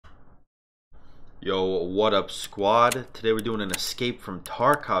Yo, what up squad? Today we're doing an escape from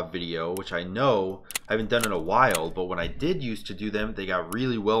Tarkov video, which I know I haven't done in a while, but when I did used to do them, they got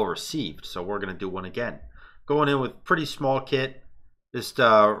really well received, so we're going to do one again. Going in with pretty small kit, just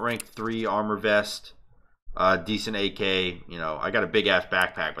rank 3 armor vest, decent AK, you know, I got a big ass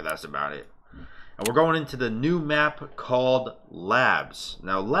backpack, but that's about it. And we're going into the new map called Labs.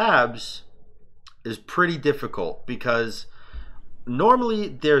 Now Labs is pretty difficult because normally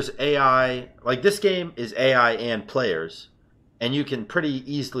there's AI, like this game is AI and players, and you can pretty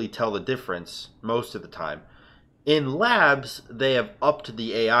easily tell the difference most of the time. In Labs, they have upped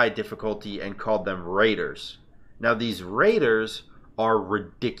the AI difficulty and called them raiders. Now these raiders are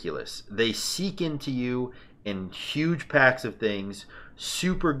ridiculous. They seek into you in huge packs of things,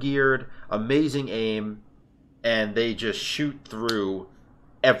 super geared, amazing aim, and they just shoot through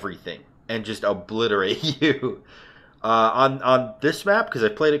everything and just obliterate you. On this map, because I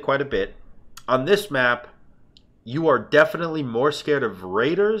played it quite a bit, on this map, you are definitely more scared of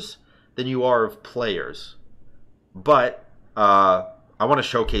raiders than you are of players. But I want to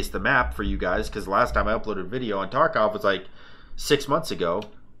showcase the map for you guys, because last time I uploaded a video on Tarkov was like 6 months ago,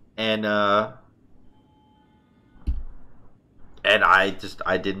 and I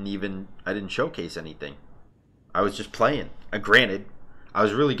didn't showcase anything. I was just playing. Granted, I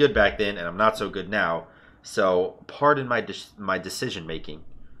was really good back then, and I'm not so good now. So pardon my decision making,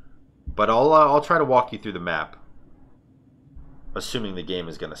 but I'll try to walk you through the map, assuming the game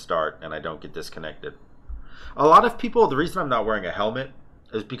is going to start and I don't get disconnected. A lot of people, the reason I'm not wearing a helmet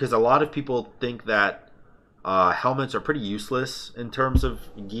is because a lot of people think that helmets are pretty useless in terms of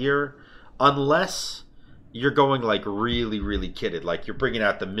gear, unless you're going like really kitted, like you're bringing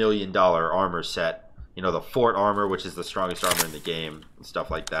out the $1 million armor set, you know, the fort armor, which is the strongest armor in the game, and stuff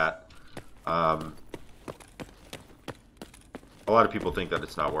like that. A lot of people think that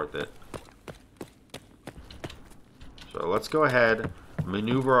it's not worth it. So let's go ahead,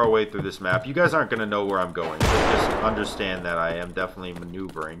 maneuver our way through this map. You guys aren't going to know where I'm going, so just understand that I am definitely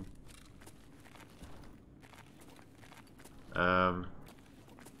maneuvering.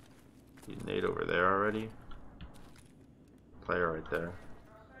 Nade over there already. Player right there.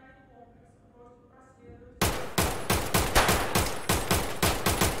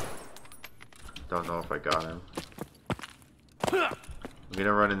 Don't know if I got him. I'm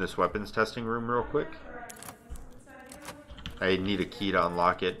gonna run in this weapons testing room real quick. I need a key to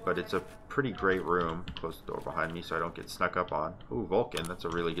unlock it, but it's a pretty great room. Close the door behind me so I don't get snuck up on. Ooh, Vulcan, that's a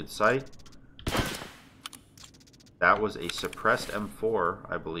really good sight. That was a suppressed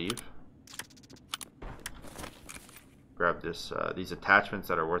M4, I believe. Grab this, these attachments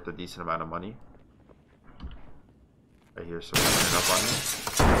that are worth a decent amount of money. I hear someone running up on me.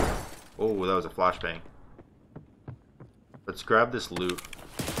 Oh, that was a flashbang. Let's grab this loot,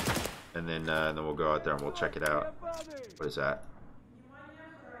 and then we'll go out there and we'll check it out. What is that?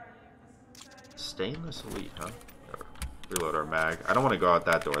 Stainless elite, huh? Reload our mag. I don't want to go out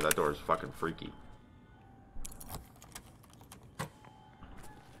that door. That door is fucking freaky.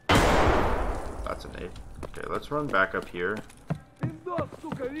 That's an 8. Okay, let's run back up here. These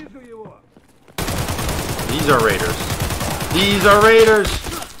are raiders. These are raiders.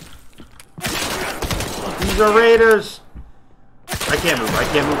 These are raiders. I can't move, I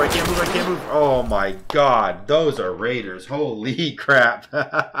can't move, I can't move, I can't move. Oh my god, those are raiders. Holy crap.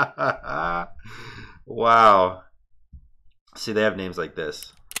 Wow. See, they have names like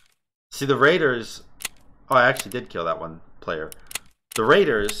this. See, the raiders... Oh, I actually did kill that one player. The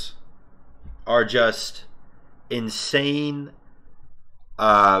raiders are just insane,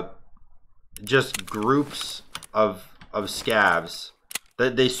 just groups of scavs.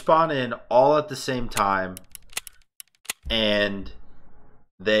 They spawn in all at the same time, and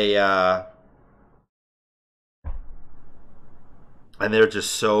they're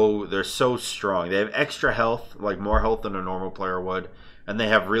just so strong. They have extra health, like more health than a normal player would, and they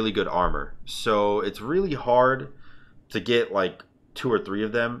have really good armor. So it's really hard to get like 2 or 3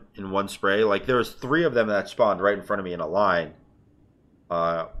 of them in one spray. Like there was 3 of them that spawned right in front of me in a line,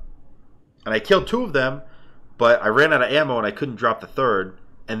 and I killed 2 of them, but I ran out of ammo and I couldn't drop the 3rd.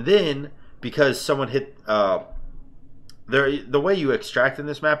 And then because someone hit the way you extract in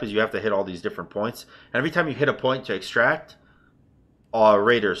this map is you have to hit all these different points, and every time you hit a point to extract,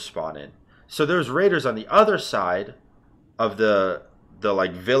 raiders spawn in. So there's raiders on the other side of the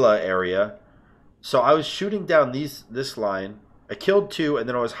like villa area. So I was shooting down this line. I killed 2, and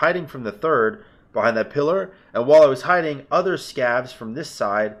then I was hiding from the 3rd behind that pillar. And while I was hiding, other scavs from this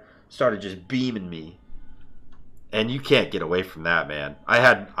side started just beaming me. And you can't get away from that, man. I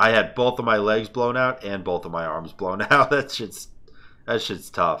had both of my legs blown out and both of my arms blown out. That shit's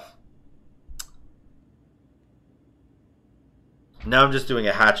tough. Now I'm just doing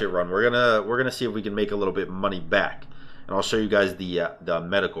a hatchet run. We're gonna see if we can make a little bit of money back, and I'll show you guys the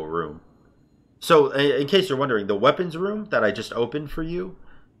medical room. So in case you're wondering, the weapons room that I just opened for you,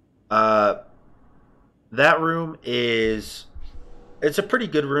 that room it's a pretty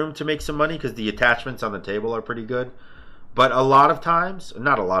good room to make some money because the attachments on the table are pretty good. But a lot of times,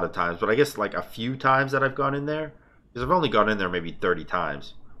 not a lot of times, but I guess like a few times that I've gone in there, because I've only gone in there maybe 30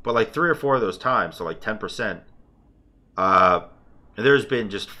 times, but like 3 or 4 of those times, so like 10%, there's been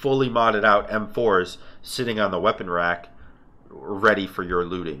just fully modded out M4s sitting on the weapon rack, ready for your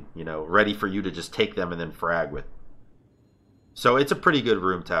looting, you know, ready for you to just take them and then frag with. So it's a pretty good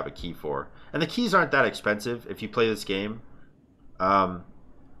room to have a key for. And the keys aren't that expensive if you play this game.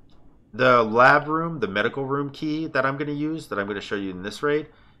 The lab room, the medical room key that I'm going to use, that I'm going to show you in this raid,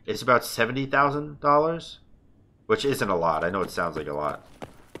 is about $70,000, which isn't a lot. I know it sounds like a lot,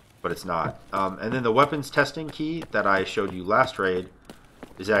 but it's not. And then the weapons testing key that I showed you last raid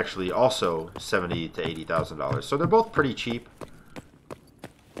is actually also $70,000 to $80,000. So they're both pretty cheap.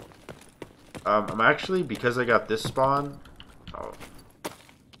 I'm actually, because I got this spawn, oh,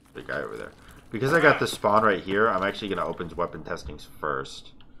 the guy over there. Because I got this spawn right here, I'm actually going to open weapon testings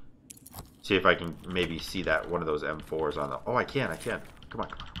first. See if I can maybe see that one of those M4s on the... Oh, I can. Come on.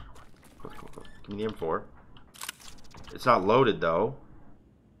 Go. Give me the M4. It's not loaded, though.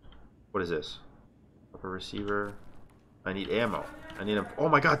 What is this? Upper receiver. I need ammo. I need... Oh,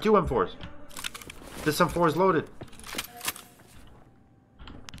 my God. 2 M4s. This M4 is loaded.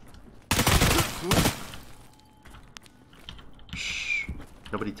 Shh.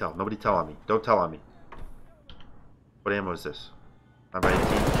 Nobody tell on me. Don't tell on me. What ammo is this? I'm by 18.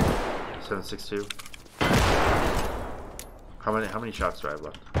 7.62. How many shots do I have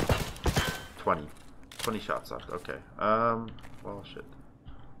left? 20. 20 shots left. Okay. Well, shit.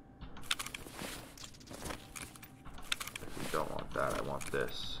 If we don't want that, I want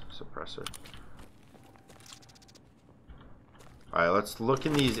this suppressor. Alright, let's look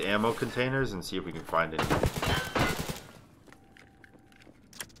in these ammo containers and see if we can find anything.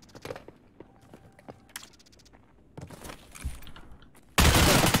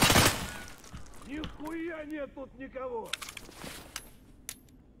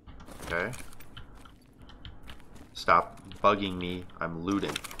 Okay. Stop bugging me. I'm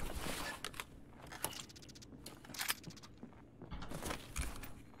looting.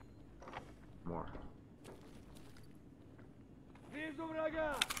 More.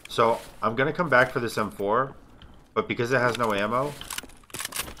 So, I'm gonna come back for this M4, but because it has no ammo,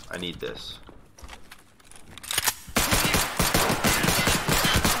 I need this.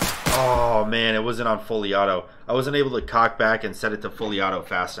 Oh man, it wasn't on fully auto. I wasn't able to cock back and set it to fully auto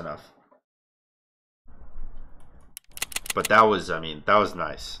fast enough. But that was, I mean, that was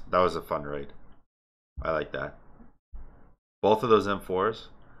nice. That was a fun raid. I like that. Both of those M4s.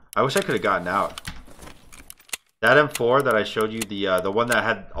 I wish I could have gotten out. That M4 that I showed you, the one that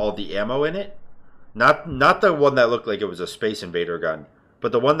had all the ammo in it, not the one that looked like it was a Space Invader gun,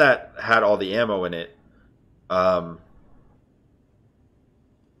 but the one that had all the ammo in it.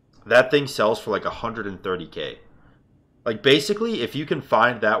 That thing sells for like 130K. Like basically, if you can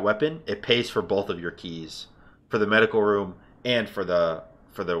find that weapon, it pays for both of your keys, for the medical room and for the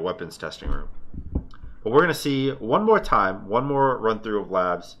weapons testing room. But we're gonna see one more time, one more run through of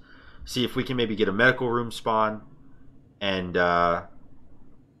labs, see if we can maybe get a medical room spawn, and so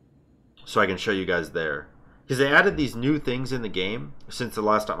I can show you guys there, because they added these new things in the game since the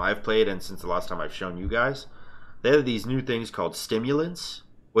last time I've played and since the last time I've shown you guys. They added these new things called stimulants,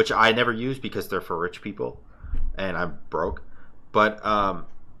 which I never use because they're for rich people and I'm broke. But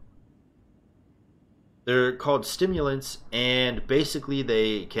they're called stimulants, and basically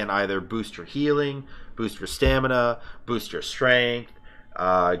they can either boost your healing, boost your stamina, boost your strength,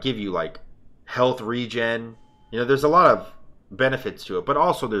 give you like health regen. You know, there's a lot of benefits to it, but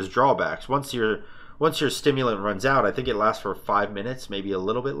also there's drawbacks. Once your stimulant runs out, I think it lasts for 5 minutes, maybe a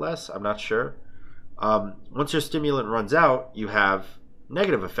little bit less, I'm not sure. Once your stimulant runs out, you have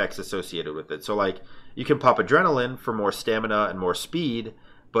negative effects associated with it. So like, you can pop adrenaline for more stamina and more speed,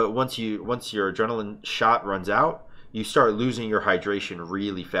 but once your adrenaline shot runs out, you start losing your hydration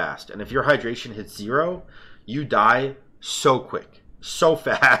really fast. And if your hydration hits 0, you die so quick, so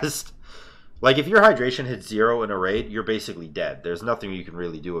fast. Like if your hydration hits 0 in a raid, you're basically dead. There's nothing you can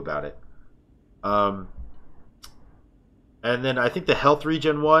really do about it. And then I think the health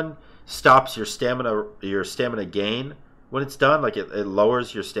regen one stops your stamina gain when it's done. Like it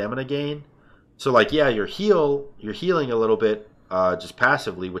lowers your stamina gain. So like, yeah, you're healing a little bit just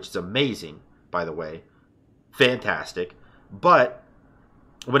passively, which is amazing, by the way. Fantastic. But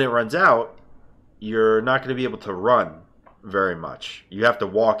when it runs out, you're not going to be able to run very much. You have to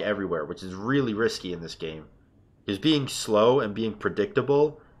walk everywhere, which is really risky in this game. Because being slow and being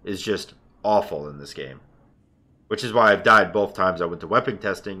predictable is just awful in this game. Which is why I've died both times. I went to weapon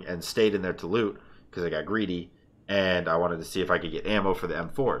testing and stayed in there to loot because I got greedy and I wanted to see if I could get ammo for the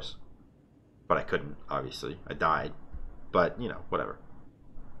M4s. But I couldn't, obviously. I died. But, you know, whatever.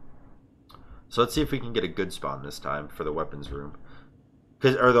 So let's see if we can get a good spawn this time for the weapons room.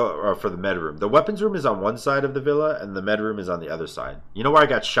 Or for the med room. The weapons room is on one side of the villa and the med room is on the other side. You know where I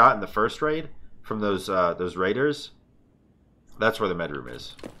got shot in the first raid? From those raiders? That's where the med room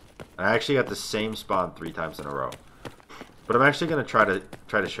is. And I actually got the same spawn 3 times in a row. But I'm actually going to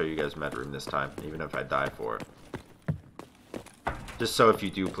try to show you guys med room this time, even if I die for it. Just so if you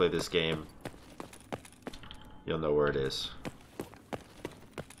do play this game, you'll know where it is.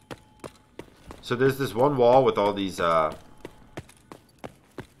 So there's this one wall with all these I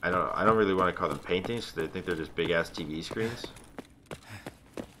don't really want to call them paintings because I think they're just big ass TV screens.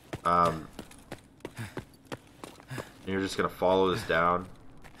 You're just gonna follow this down.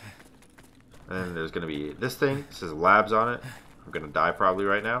 And then there's gonna be this thing. It says labs on it. I'm gonna die probably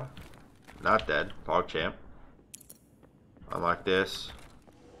right now. Not dead. PogChamp. Unlock this.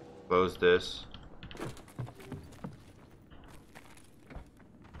 Close this.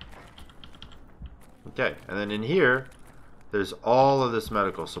 Okay, and then in here, there's all of this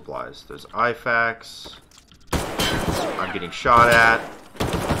medical supplies. There's IFAKs. I'm getting shot at.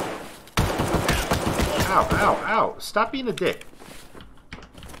 Ow, ow, ow. Stop being a dick.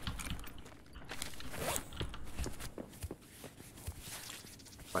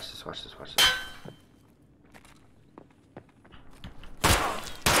 Watch this, watch this, watch this.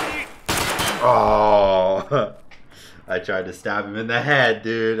 Oh! I tried to stab him in the head,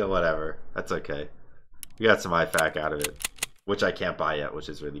 dude. Whatever. That's okay. We got some IFAK out of it, which I can't buy yet, which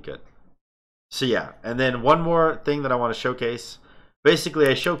is really good. So yeah, and then one more thing that I want to showcase. Basically,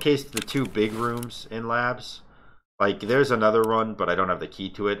 I showcased the 2 big rooms in labs. Like, there's another one, but I don't have the key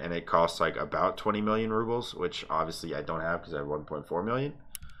to it, and it costs like about 20 million rubles, which obviously I don't have because I have 1.4 million.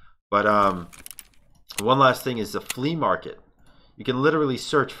 But one last thing is the flea market. You can literally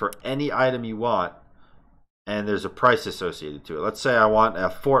search for any item you want, and there's a price associated to it. Let's say I want a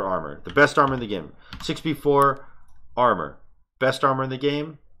fort armor, the best armor in the game. 6B4 armor, best armor in the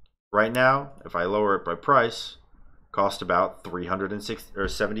game. Right now, if I lower it by price, cost about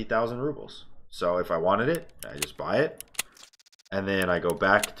 70,000 rubles. So if I wanted it, I just buy it. And then I go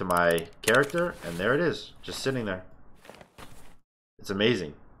back to my character, and there it is, just sitting there. It's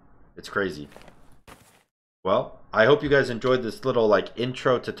amazing. It's crazy. Well, I hope you guys enjoyed this little like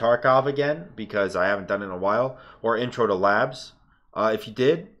intro to Tarkov again, because I haven't done it in a while, or intro to labs. If you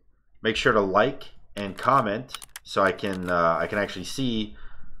did, make sure to like and comment so I can actually see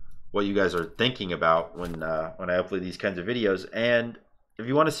what you guys are thinking about when I upload these kinds of videos. And if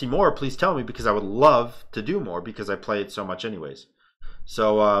you want to see more, please tell me, because I would love to do more because I play it so much anyways.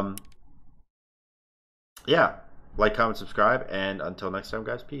 So yeah, like, comment, subscribe, and until next time,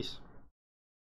 guys, peace.